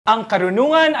Ang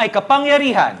karunungan ay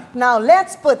kapangyarihan. Now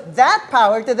let's put that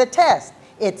power to the test.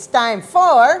 It's time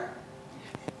for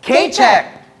K-Check!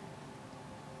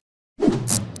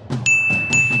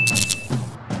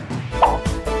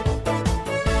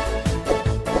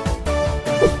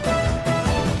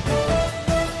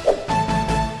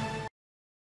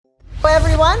 Hello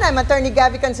everyone, I'm Attorney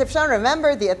Gabby Concepcion.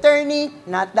 Remember, the attorney,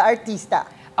 not the artista.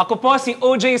 Ako po si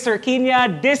OJ Cerquinia.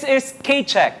 This is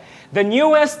K-Check, the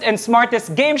newest and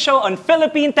smartest game show on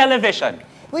Philippine television.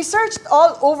 We searched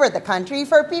all over the country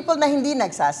for people na hindi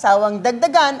nagsasawang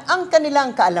dagdagan ang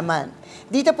kanilang kaalaman.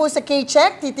 Dito po sa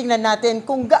K-Check, titingnan natin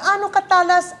kung gaano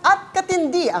katalas at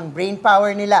katindi ang brain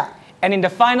power nila. And in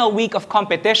the final week of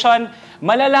competition,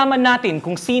 malalaman natin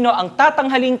kung sino ang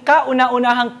tatanghaling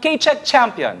kauna-unahang K-Check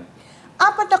champion.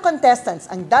 4 na contestants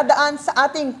ang dadaan sa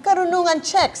ating karunungan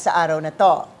check sa araw na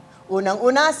to.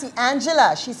 Unang-una si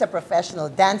Angela. She's a professional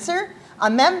dancer, a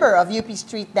member of UP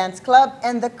Street Dance Club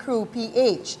and the Crew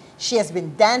PH. She has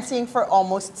been dancing for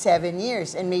almost 7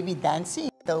 years and maybe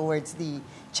dancing towards the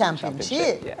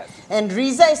championship. Yes. And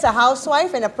Riza is a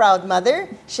housewife and a proud mother.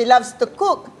 She loves to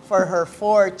cook for her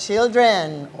 4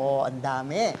 children. Oh, ang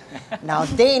dami. Now,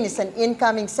 Dane is an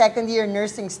incoming second-year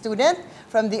nursing student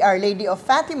from the Our Lady of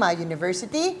Fatima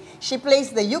University. She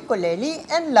plays the ukulele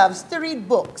and loves to read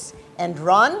books. And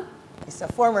Ron is a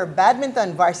former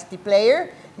badminton varsity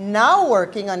player, now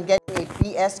working on getting a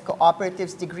BS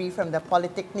Cooperatives degree from the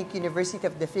Polytechnic University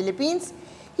of the Philippines.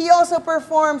 He also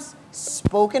performs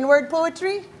spoken word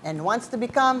poetry and wants to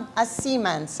become a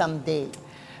seaman someday.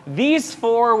 These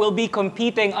 4 will be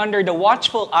competing under the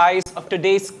watchful eyes of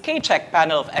today's K-Check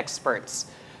panel of experts.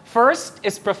 First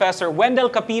is Professor Wendell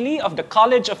Capili of the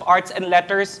College of Arts and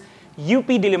Letters, UP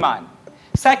Diliman.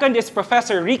 Second is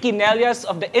Professor Ricky Nelias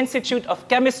of the Institute of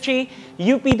Chemistry,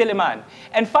 UP Diliman.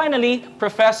 And finally,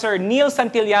 Professor Neil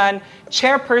Santillan,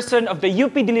 Chairperson of the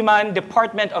UP Diliman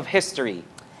Department of History.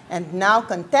 And now,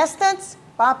 contestants,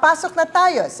 papasok na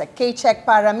tayo sa K-Check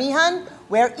Paramihan,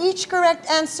 where each correct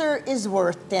answer is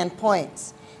worth 10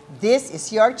 points. This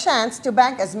is your chance to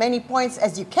bank as many points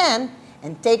as you can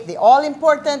and take the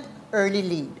all-important early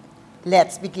lead.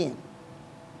 Let's begin.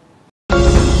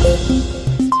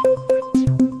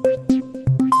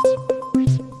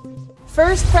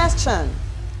 First question,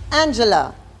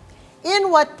 Angela.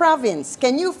 In what province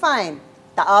can you find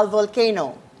Taal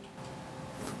Volcano?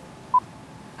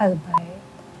 Albay.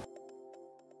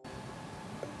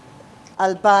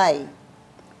 Albay.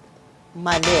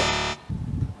 Mali.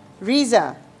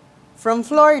 Riza, from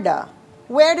Florida,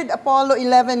 where did Apollo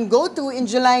 11 go to in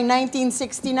July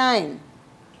 1969?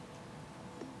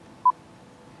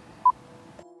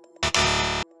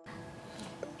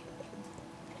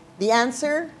 The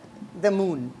answer, the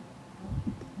moon.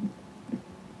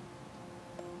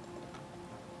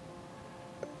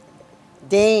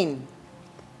 Dane,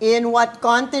 in what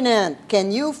continent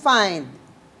can you find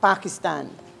Pakistan?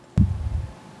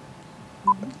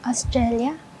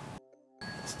 Australia.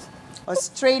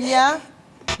 Australia,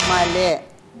 mali.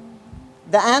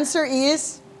 The answer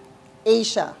is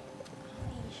Asia.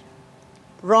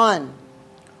 Ron,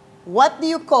 what do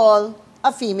you call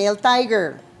a female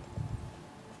tiger?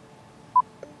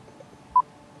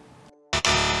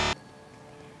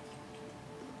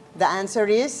 The answer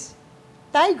is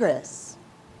tigress.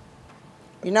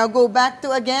 We now go back to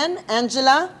again,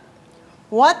 Angela.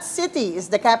 What city is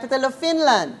the capital of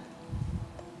Finland?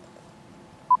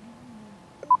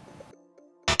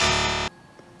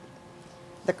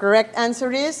 The correct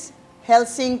answer is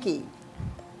Helsinki.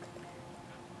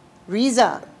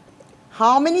 Riza,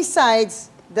 how many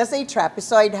sides does a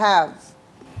trapezoid have?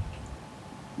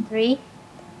 3.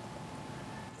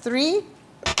 3?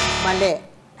 Mali.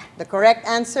 The correct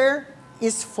answer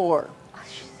is 4.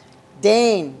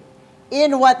 Dane,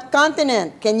 in what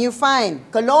continent can you find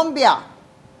Colombia?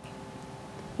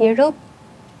 Europe.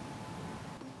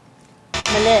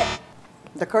 Mali.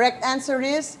 The correct answer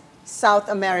is South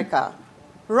America.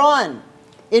 Ron,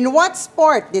 in what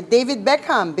sport did David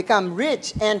Beckham become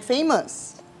rich and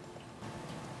famous?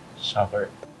 Soccer.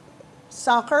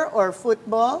 Soccer or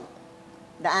football?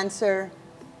 The answer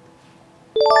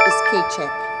is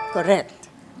K-Check. Correct.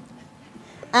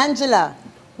 Angela,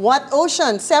 what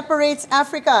ocean separates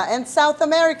Africa and South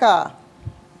America?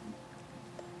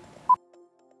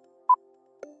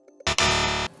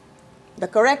 The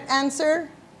correct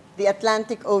answer, the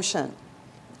Atlantic Ocean.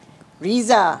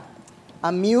 Riza,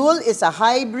 a mule is a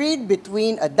hybrid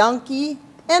between a donkey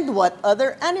and what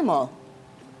other animal?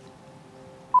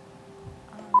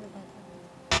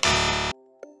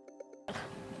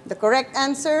 The correct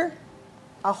answer,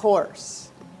 a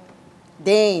horse.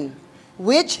 Dane,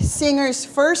 which singer's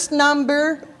first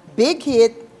number big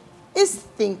hit is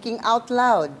thinking out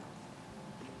loud?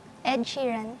 Ed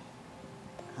Sheeran.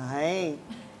 Ay.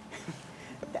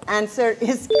 The answer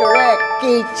is correct.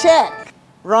 Okay, check.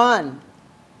 Ron,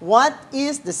 what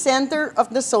is the center of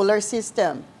the solar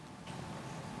system?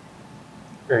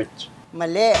 Earth.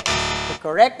 Mali. The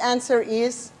correct answer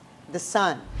is the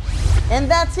sun. And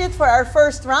that's it for our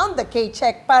first round, the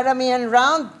K-Check Paramihan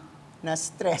round.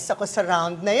 Na-stress ako sa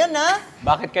round na yun, ha?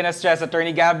 Bakit ka na-stress,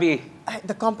 Attorney Gabby?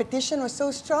 The competition was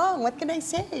so strong. What can I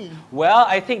say? Well,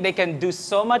 I think they can do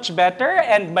so much better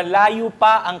and malayo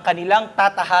pa ang kanilang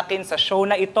tatahakin sa show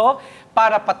na ito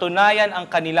para patunayan ang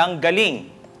kanilang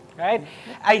galing. Right?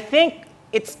 I think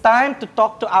it's time to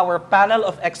talk to our panel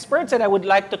of experts, and I would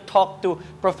like to talk to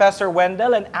Professor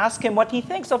Wendell and ask him what he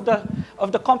thinks of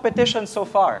the competition so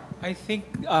far. I think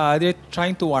they're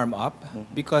trying to warm up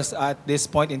because at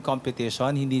this point in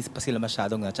competition, hindi pa sila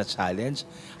masyadong na-challenge.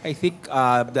 I think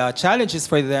the challenge is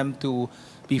for them to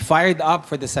be fired up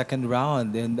for the second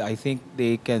round, and I think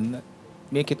they can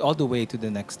make it all the way to the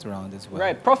next round as well.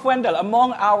 Right. Prof. Wendell,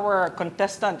 among our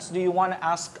contestants, do you want to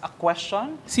ask a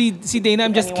question? Si Dana,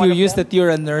 I'm just Any one of curious them? that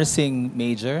you're a nursing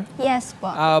major. Yes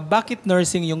po. Bakit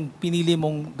nursing yung pinili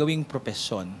mong gawing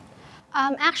profesyon?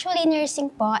 Actually, nursing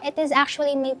po, it is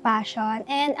actually my passion.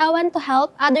 And I want to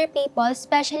help other people,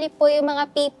 especially po yung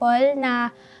mga people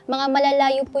na mga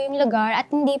malalayo po yung lugar at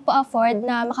hindi po afford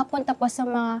na makapunta po sa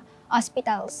mga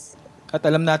hospitals. At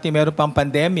alam natin meron pang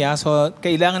pandemya, so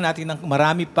kailangan natin ng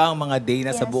marami pang mga day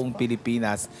na sa Yes buong po.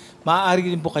 Pilipinas.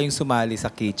 Maaari rin po kayong sumali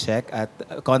sa K-Check at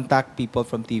contact people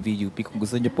from TVUP kung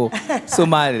gusto niyo po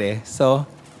sumali. So,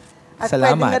 At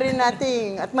salamat. pwede na rin nating,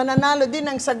 at mananalo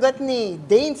din ang sagot ni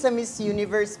Dane sa Miss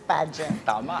Universe pageant.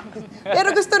 Tama.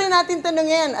 Pero gusto rin natin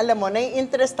tanungin, alam mo,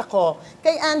 nai-interest ako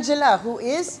kay Angela, who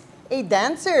is a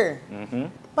dancer.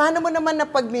 Paano mo naman na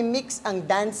pagmi-mix ang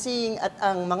dancing at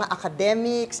ang mga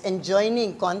academics and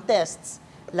joining contests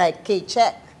like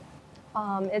K-Check?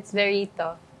 It's very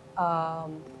tough.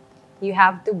 You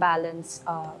have to balance,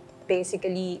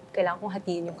 basically, kailangan kong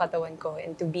hatiin yung katawan ko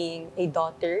into being a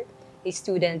daughter, a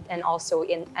student, and also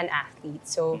an athlete.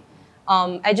 So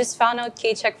I just found out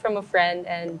K-Check from a friend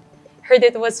and heard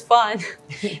it was fun.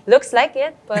 Looks like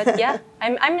it, but yeah,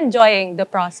 I'm enjoying the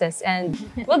process and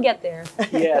we'll get there.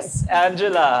 Yes,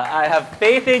 Angela, I have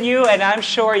faith in you and I'm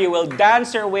sure you will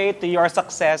dance your way to your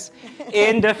success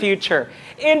in the future.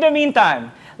 In the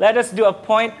meantime, let us do a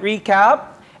point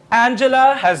recap.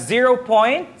 Angela has 0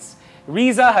 points,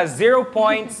 Riza has 0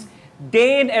 points,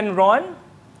 Dane and Ron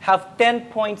have 10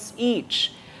 points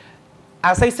each.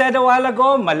 As I said a while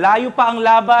ago, malayo pa ang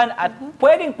laban at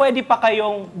pwedeng-pwede pa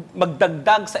kayong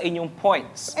magdagdag sa inyong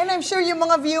points. And I'm sure yung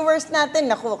mga viewers natin,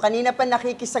 naku, kanina pa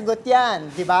nakikisagot yan,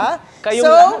 di ba? Kayong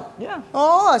lahat, yeah.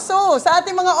 So, sa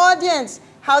ating mga audience,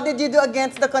 how did you do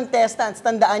against the contestants?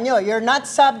 Tandaan nyo, you're not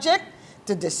subject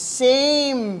to the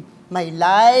same may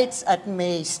lights at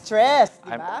may stress,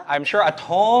 di ba? I'm sure at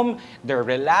home, they're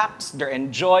relaxed, they're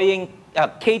enjoying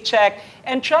K-Check,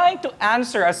 and trying to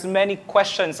answer as many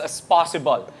questions as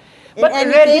possible. In But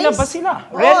any ready na case- ba sila?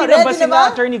 Ready na ba sila,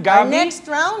 Attorney Our Gabby? next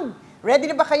round,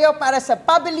 ready na ba kayo para sa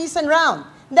pabilisan round?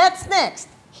 That's next,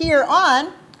 here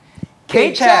on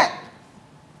K-Check!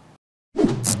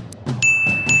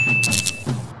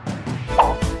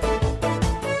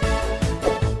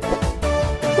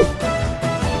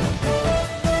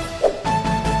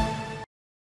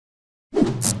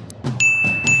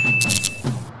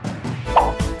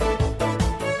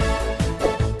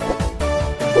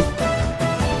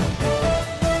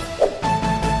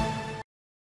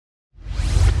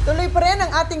 Tuloy pa rin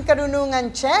ang ating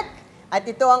karunungan check. At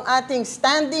ito ang ating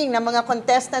standing na mga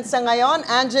contestants sa ngayon.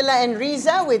 Angela and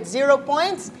Riza with 0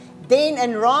 points. Dane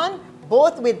and Ron,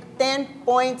 both with 10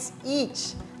 points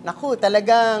each. Naku,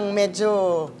 talagang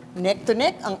medyo neck to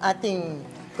neck ang ating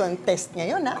contest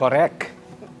ngayon, ha? Correct.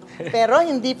 Pero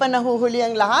hindi pa nahuhuli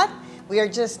ang lahat. We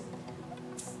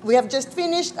have just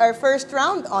finished our first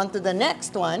round. On to the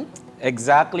next one.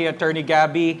 Exactly, Attorney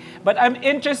Gabby. But I'm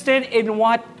interested in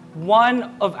what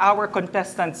one of our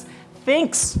contestants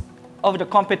thinks of the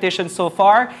competition so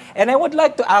far. And I would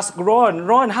like to ask Ron.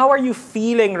 Ron, how are you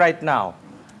feeling right now?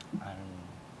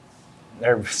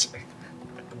 Nervous.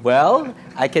 Well,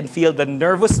 I can feel the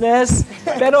nervousness.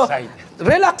 Pero Excited.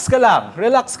 relax ka lang.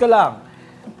 Relax ka lang.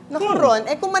 Naku, Ron,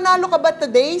 kung manalo ka ba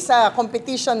today sa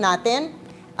competition natin,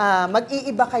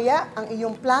 mag-iiba kaya ang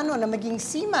iyong plano na maging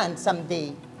seaman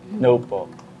someday? No po.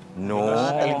 No.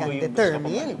 Talagang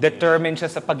determined. Determined siya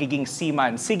sa pagiging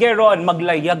seaman. Sige Ron,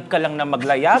 maglayag ka lang na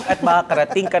maglayag at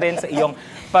makakarating ka rin sa iyong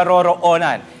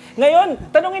paroroonan. Ngayon,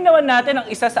 tanungin naman natin ang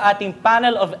isa sa ating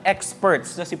panel of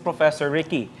experts na si Professor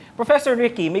Ricky. Professor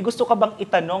Ricky, may gusto ka bang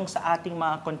itanong sa ating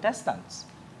mga contestants?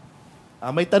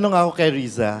 May tanong ako kay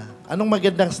Riza. Anong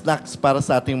magandang snacks para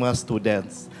sa ating mga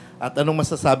students? At anong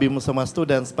masasabi mo sa mga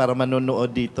students para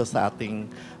manonood dito sa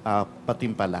ating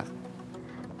patimpalak?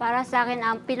 Para sa akin,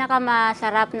 ang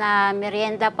pinakamasarap na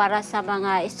merienda para sa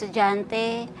mga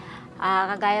estudyante,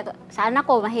 kagaya sa anak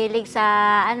ko, mahilig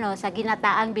sa sa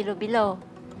ginataang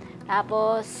bilo-bilo.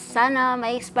 Tapos sana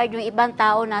ma-expired yung ibang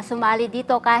tao na sumali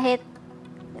dito kahit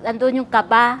nandun yung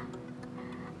kaba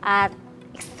at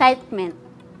excitement.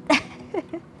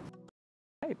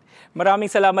 Maraming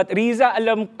salamat, Riza.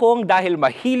 Alam kong dahil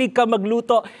mahilig ka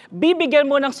magluto, bibigyan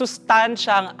mo ng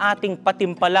sustansya ang ating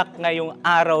patimpalak ngayong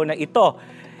araw na ito.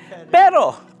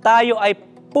 Pero tayo ay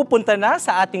pupunta na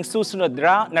sa ating susunod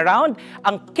na round,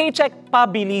 ang K-Check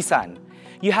Pabilisan.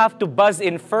 You have to buzz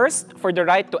in first for the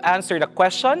right to answer the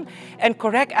question, and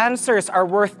correct answers are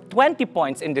worth 20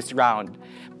 points in this round.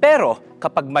 Pero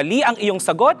kapag mali ang iyong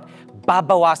sagot,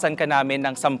 babawasan ka namin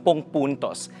ng 10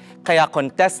 puntos. Kaya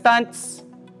contestants,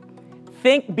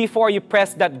 think before you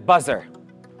press that buzzer.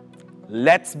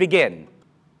 Let's begin.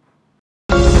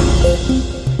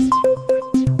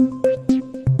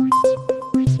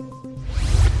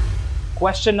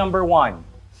 Question number 1.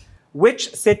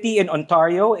 Which city in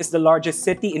Ontario is the largest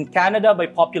city in Canada by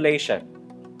population?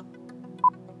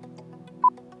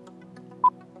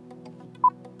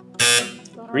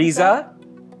 Riza?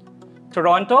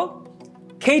 Toronto?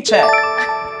 K-check.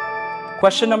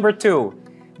 Question number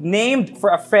 2. Named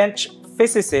for a French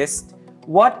physicist,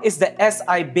 what is the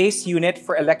SI base unit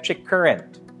for electric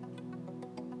current?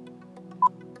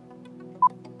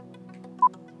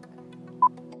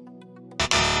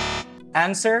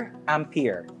 Answer,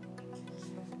 ampere.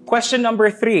 Question number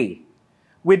 3.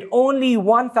 With only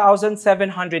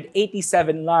 1,787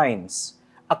 lines,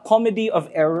 A Comedy of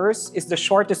Errors is the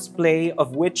shortest play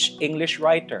of which English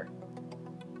writer?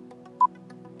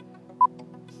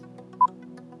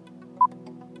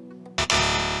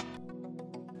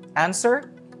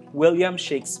 Answer, William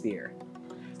Shakespeare.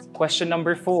 Question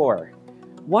number 4.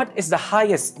 What is the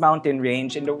highest mountain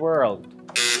range in the world?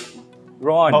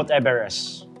 Ron. Mount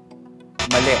Everest.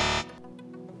 Mali.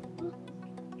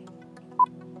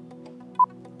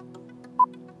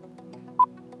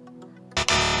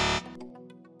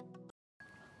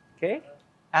 Okay.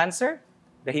 Answer,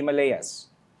 the Himalayas.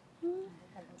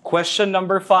 Question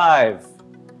number 5.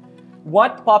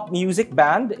 What pop music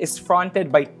band is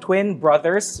fronted by twin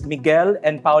brothers Miguel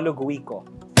and Paulo Guico?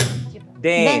 Ben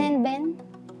Dane. and Ben?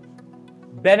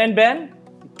 Ben and Ben?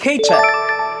 K-check.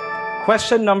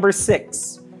 Question number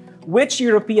 6. Which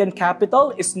European capital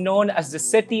is known as the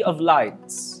City of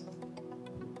Lights?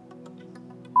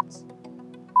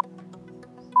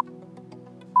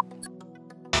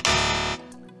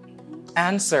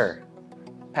 Answer,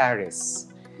 Paris.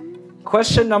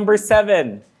 Question number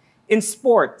 7. In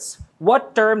sports,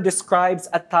 what term describes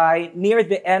a tie near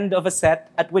the end of a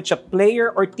set at which a player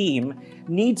or team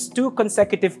needs 2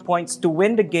 consecutive points to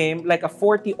win the game like a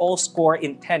 40-all score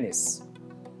in tennis?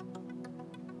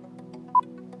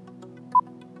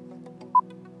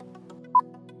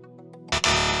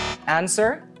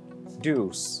 Answer,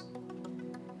 deuce.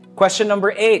 Question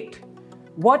number 8.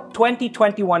 What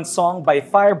 2021 song by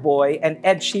Fireboy and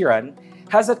Ed Sheeran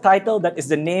has a title that is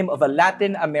the name of a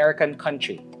Latin American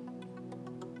country?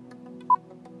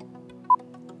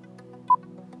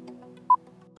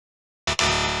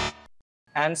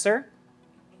 Answer,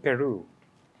 Peru.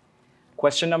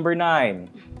 Question number 9.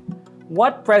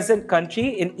 What present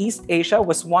country in East Asia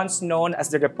was once known as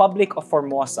the Republic of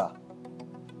Formosa?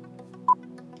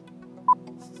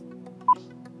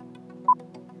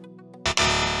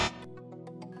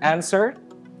 Answer,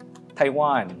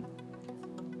 Taiwan.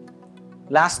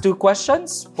 Last 2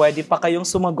 questions, pwede pa kayong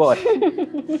sumagot.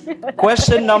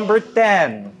 Question number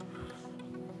 10.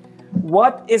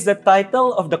 What is the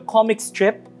title of the comic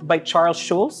strip by Charles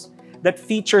Schulz that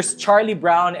features Charlie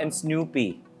Brown and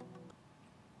Snoopy?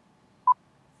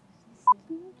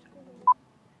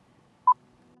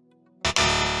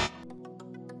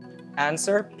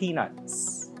 Answer,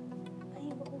 Peanuts.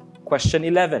 Question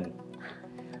 11.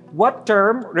 What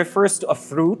term refers to a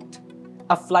fruit,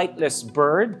 a flightless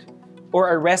bird,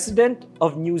 or a resident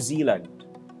of New Zealand?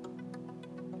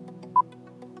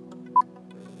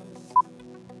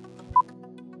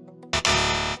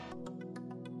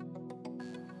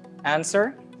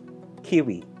 Answer,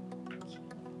 kiwi.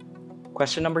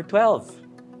 Question number 12.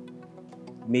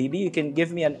 Maybe you can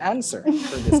give me an answer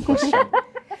for this question.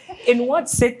 In what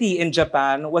city in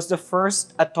Japan was the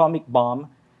first atomic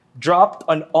bomb dropped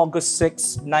on August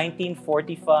 6,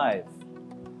 1945?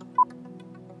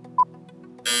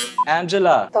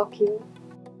 Angela, Tokyo.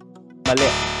 mali.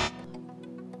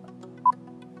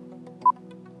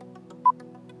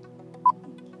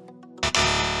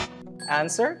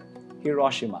 Answer,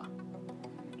 Hiroshima.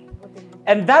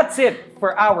 And that's it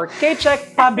for our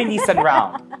K-Check Pabilisan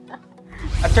round.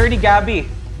 Attorney Gabby,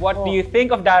 what do you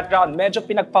think of that round? Medyo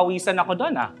pinagpawisan ako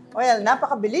doon, ah. Well,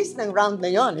 napakabilis ng round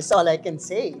na yon, is all I can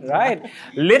say. Right.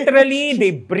 Literally,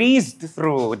 they breezed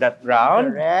through that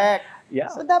round. Correct.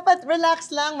 Yeah. So dapat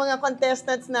relax lang mga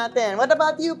contestants natin. What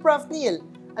about you, Prof. Neil?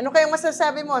 Ano kayang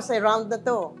masasabi mo sa round na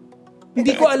to?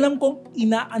 Hindi ko alam kung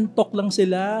inaantok lang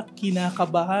sila,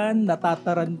 kinakabahan,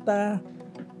 natataranta.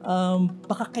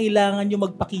 Baka kailangan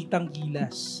nyo magpakitang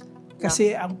gilas.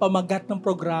 Kasi ang pamagat ng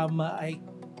programa ay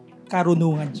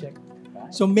karunungan check.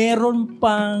 So meron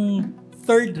pang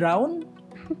third round,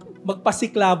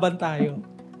 magpasiklaban tayo.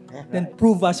 Then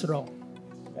prove us wrong.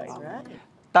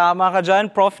 Tama ka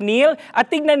dyan, Prof. Neil. At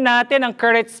tignan natin ang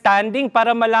current standing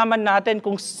para malaman natin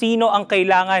kung sino ang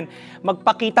kailangan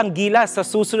magpakitang gilas sa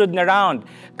susunod na round.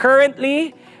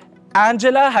 Currently,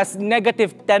 Angela has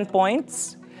negative 10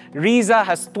 points, Riza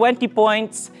has 20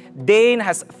 points, Dane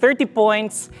has 30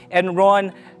 points, and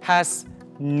Ron has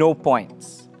no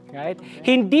points. Right?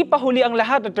 Hindi pa huli ang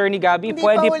lahat, Attorney Gabby.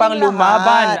 Pwede pang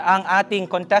lumaban ang ating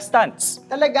contestants.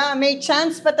 Talaga, may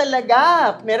chance pa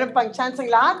talaga. Meron pang chance ang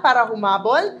lahat para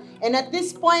humabol. And at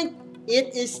this point,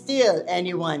 it is still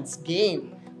anyone's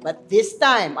game. But this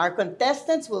time, our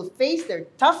contestants will face their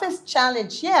toughest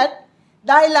challenge yet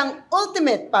dahil ang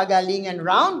ultimate pagalingan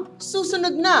round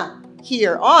susunod na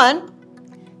here on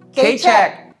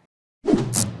K-Check!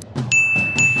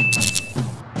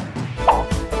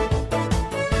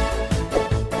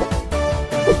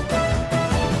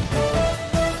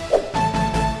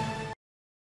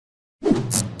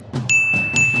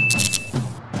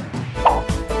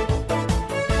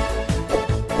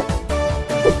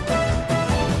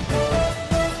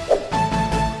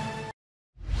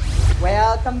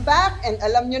 Welcome back, and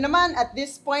alam nyo naman, at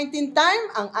this point in time,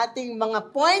 ang ating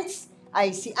mga points ay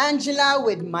si Angela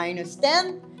with minus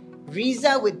 10,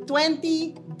 Riza with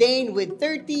 20, Dane with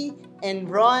 30, and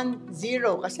Ron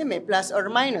 0. Kasi may plus or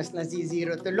minus na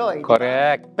Z0 tuloy.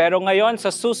 Correct. Pero ngayon,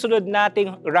 sa susunod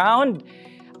nating round,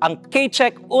 ang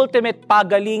K-Check Ultimate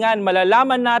Pagalingan,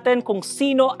 malalaman natin kung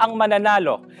sino ang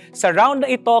mananalo. Sa round na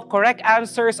ito, correct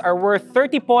answers are worth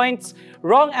 30 points,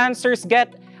 wrong answers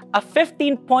get a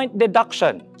 15-point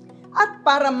deduction. At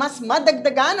para mas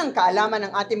madagdagan ang kaalaman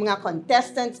ng ating mga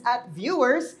contestants at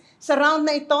viewers, sa round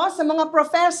na ito, sa mga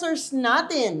professors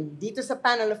natin, dito sa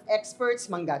panel of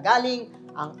experts, manggagaling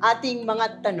ang ating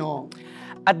mga tanong.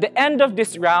 At the end of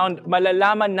this round,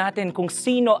 malalaman natin kung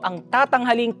sino ang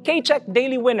tatanghaling K-Check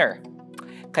Daily Winner.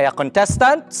 Kaya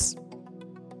contestants,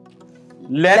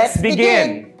 let's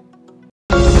begin!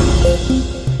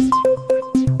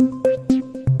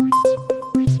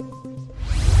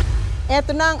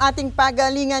 Ito na ang ating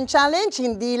pagalingan challenge.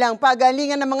 Hindi lang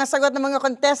pagalingan ng mga sagot ng mga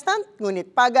contestant,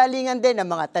 ngunit pagalingan din ng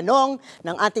mga tanong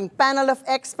ng ating panel of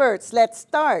experts. Let's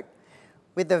start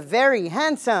with the very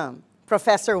handsome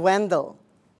Professor Wendell.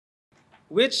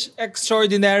 Which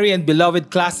extraordinary and beloved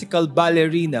classical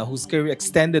ballerina whose career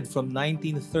extended from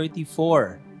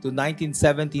 1934 to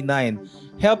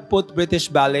 1979 helped put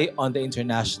British ballet on the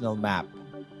international map?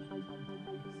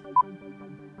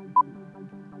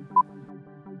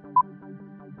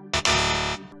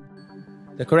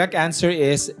 The correct answer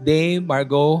is Dame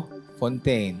Margot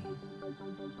Fontaine.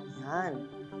 Yan.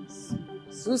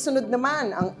 Susunod naman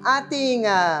ang ating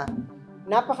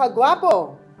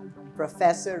napakagwapo,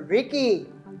 Professor Ricky.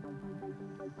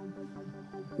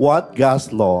 What gas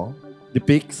law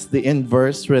depicts the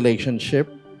inverse relationship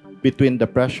between the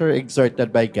pressure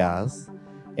exerted by gas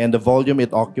and the volume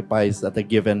it occupies at a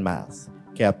given mass,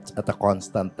 kept at a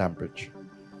constant temperature?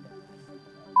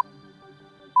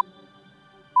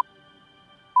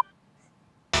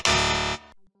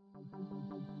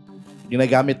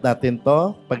 Ginagamit natin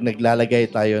to pag naglalagay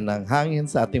tayo ng hangin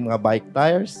sa ating mga bike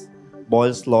tires,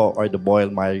 Boyle's Law or the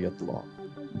Boyle-Marriott Law.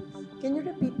 Can you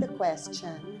repeat the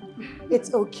question?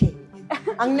 It's okay.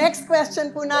 Ang next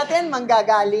question po natin,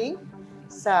 manggagaling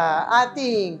sa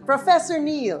ating Professor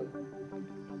Neil.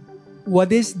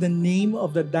 What is the name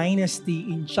of the dynasty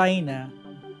in China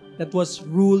that was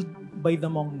ruled by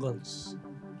the Mongols?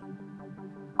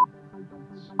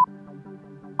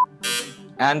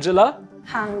 Angela?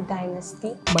 Han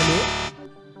Dynasty. Mali.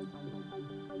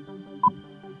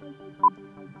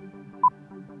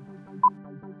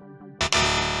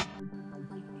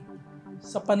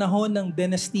 Sa panahon ng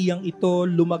dinastiyang ito,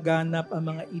 lumaganap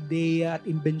ang mga ideya at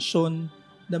imbensyon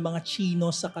ng mga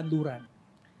Chino sa kanluran.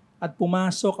 At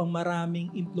pumasok ang maraming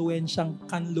impluensyang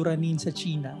kanluranin sa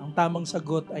China. Ang tamang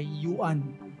sagot ay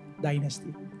Yuan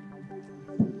Dynasty.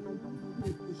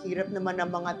 Hirap naman ang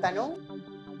mga tanong.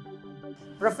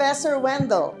 Professor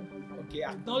Wendell. Okay,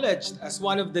 acknowledged as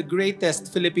one of the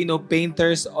greatest Filipino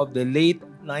painters of the late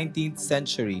 19th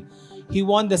century. He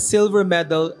won the silver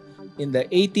medal in the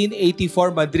 1884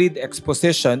 Madrid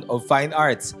Exposition of Fine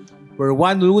Arts, where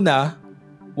Juan Luna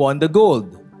won the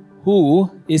gold. Who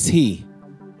is he?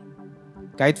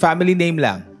 Kahit family name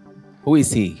lang. Who is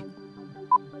he?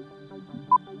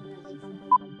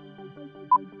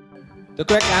 The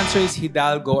correct answer is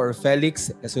Hidalgo or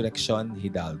Felix Resurrección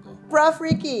Hidalgo. Prof.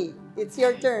 Ricky, it's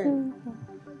your turn.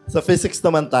 Sa physics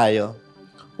naman tayo.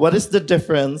 What is the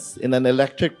difference in an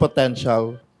electric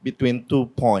potential between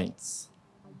 2 points?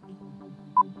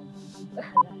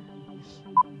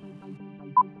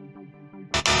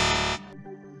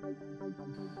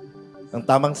 Ang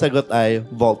tamang sagot ay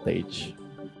voltage.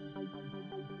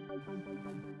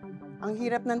 Ang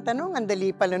hirap ng tanong, ang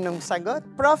dali pala ng sagot.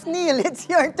 Prof. Neil, it's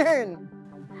your turn.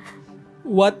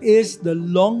 What is the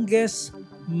longest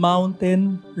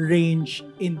mountain range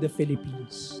in the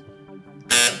Philippines?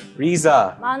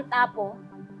 Riza. Mount Apo.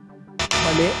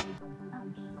 Mali.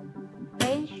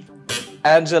 Range.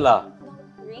 Angela.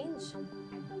 Range?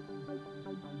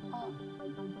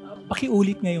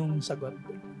 Pakiulit nga yung sagot.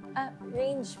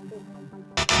 Range po.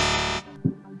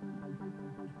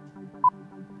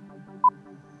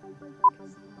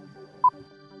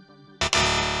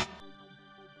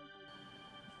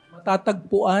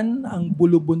 Matatagpuan ang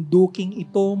bulubunduking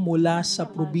ito mula sa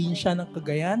probinsya ng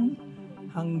Cagayan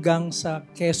hanggang sa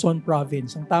Quezon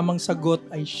Province. Ang tamang sagot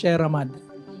ay Sierra Madre.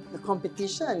 The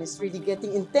competition is really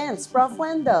getting intense. Prof.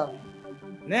 Wendell.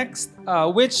 Next,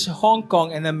 which Hong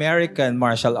Kong and American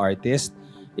martial artist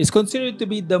is considered to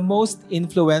be the most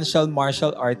influential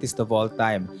martial artist of all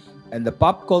time and the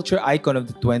pop culture icon of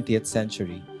the 20th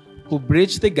century, who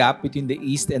bridged the gap between the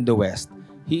East and the West?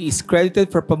 He is credited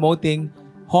for promoting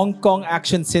Hong Kong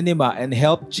action cinema and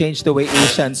helped change the way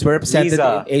Asians were represented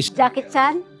Liza. in Asia. Jackie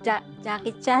Chan.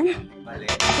 Jackie Chan. Mali.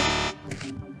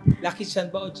 Lucky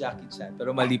Chan ba o Jackie Chan?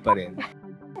 Pero mali pa rin.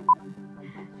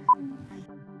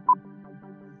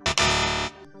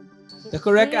 The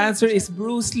correct answer is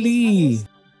Bruce Lee.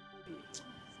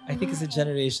 I think it's a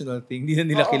generational thing. Hindi na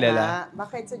nila Oo kilala. nga.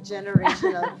 Baka it's a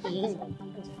generational thing.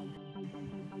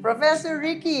 Professor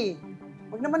Ricky,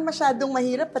 huwag naman masyadong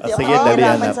mahirap. Pati Sige, ako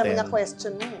dalihan hirapan sa natin. mga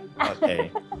question mo.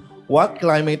 Okay. What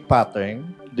climate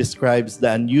pattern describes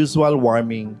the unusual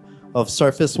warming of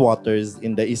surface waters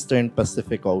in the Eastern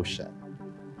Pacific Ocean?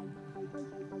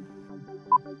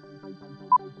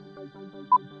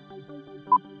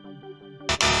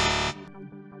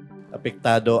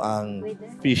 Apektado ang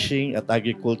fishing at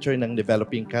agriculture ng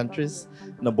developing countries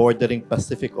na bordering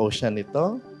Pacific Ocean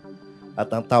ito. At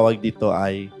ang tawag dito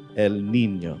ay El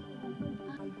Nino.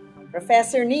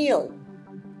 Professor Neil,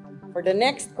 for the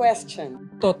next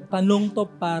question. Tanong to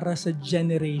para sa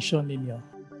generation ninyo.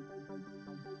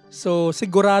 So,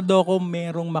 sigurado ako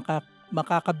merong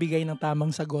makakabigay ng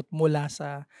tamang sagot mula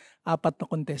sa 4 na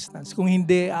contestants. Kung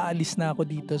hindi, aalis na ako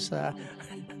dito sa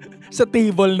sa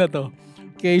table na to.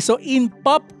 Okay, so in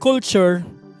pop culture,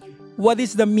 what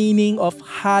is the meaning of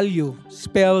Hallyu,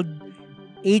 spelled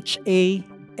Hallyu?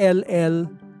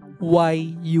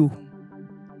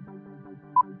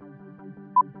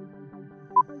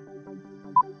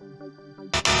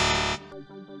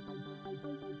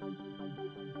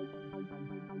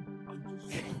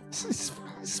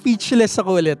 Speechless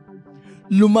ako ulit.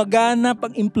 Lumaganap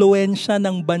ang impluensya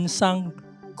ng bansang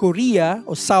Korea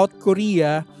o South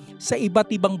Korea sa iba't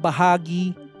ibang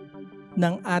bahagi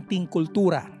ng ating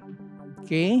kultura.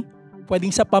 Okay?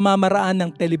 Pwedeng sa pamamaraan ng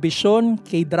telebisyon,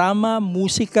 K-drama,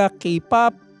 musika,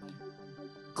 K-pop,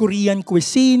 Korean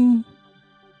cuisine,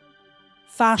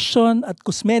 fashion at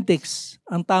cosmetics.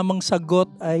 Ang tamang sagot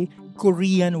ay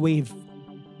Korean wave.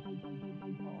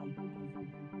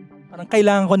 Parang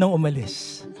kailangan ko nang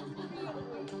umalis.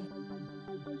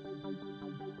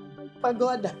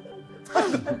 Pagoda.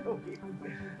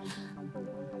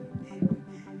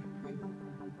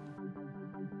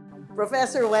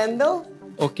 Professor Wendell?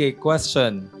 Okay,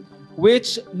 question.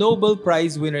 Which Nobel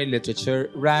Prize winner in literature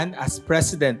ran as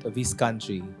president of his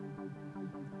country?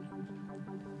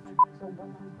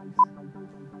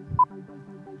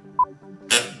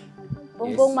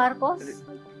 Bongbong Marcos.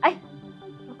 Ay,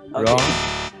 Wrong.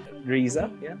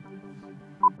 Riza. Yeah.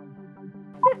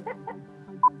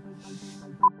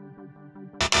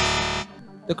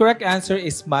 The correct answer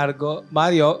is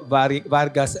Mario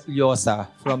Vargas Llosa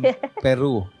from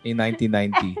Peru in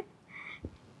 1990.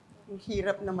 Ang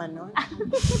hirap naman nun.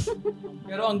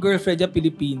 Pero ang girlfriend niya,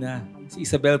 Pilipina. Si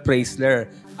Isabel Preisler,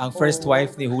 ang first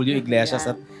wife ni Julio Iglesias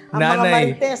at Ang mga nanay.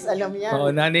 Maltes, alam yan.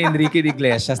 Oo, nanay Enrique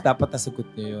Iglesias. Dapat nasugot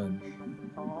niyo yun.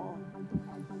 Oo.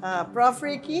 Prof.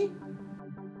 Ricky?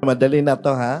 Madali na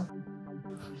to, ha?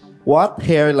 What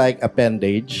hair-like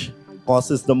appendage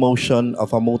causes the motion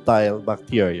of a motile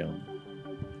bacterium?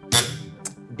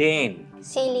 Dane.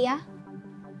 Celia?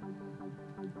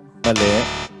 Mali.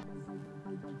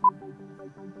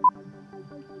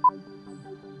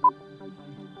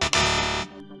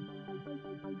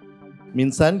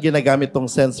 Minsan, ginagamit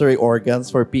tong sensory organs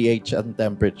for pH and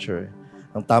temperature.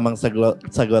 Ang tamang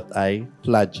sagot ay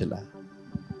flagella.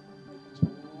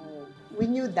 We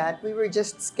knew that. We were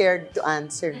just scared to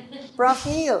answer. Prof.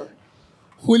 Neil?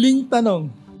 Huling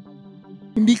tanong.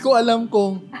 Hindi ko alam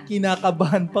kung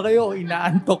kinakabahan pa kayo o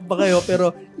inaantok pa kayo,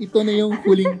 pero ito na yung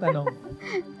huling tanong.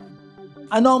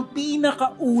 Ano ang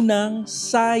pinakaunang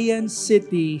science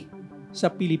city sa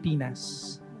Pilipinas?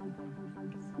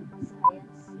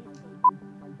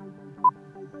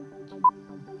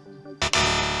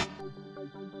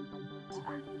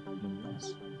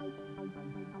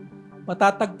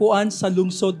 Matatagpuan sa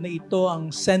lungsod na ito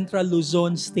ang Central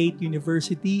Luzon State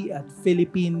University at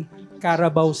Philippine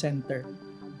Carabao Center.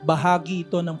 Bahagi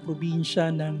ito ng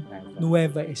probinsya ng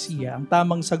Nueva Ecija. Ang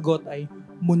tamang sagot ay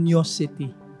Muñoz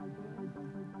City.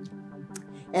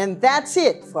 And that's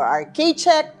it for our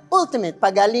K-Check Ultimate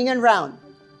Pagalingan Round.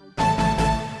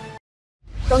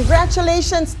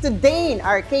 Congratulations to Dane,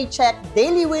 our K-Check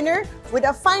daily winner, with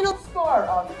a final score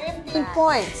of 15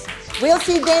 points. We'll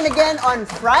see Dane again on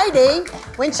Friday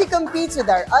when she competes with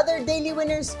our other daily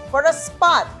winners for a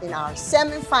spot in our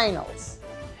semifinals.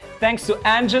 Thanks to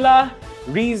Angela,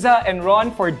 Riza, and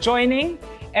Ron for joining,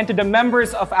 and to the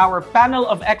members of our panel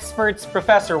of experts,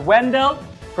 Professor Wendell,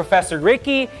 Professor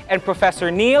Ricky, and Professor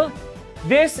Neil.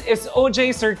 This is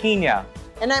OJ Cerquina.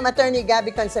 And I'm Attorney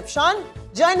Gabby Concepcion.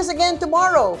 Join us again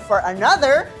tomorrow for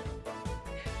another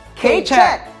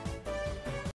K-Check!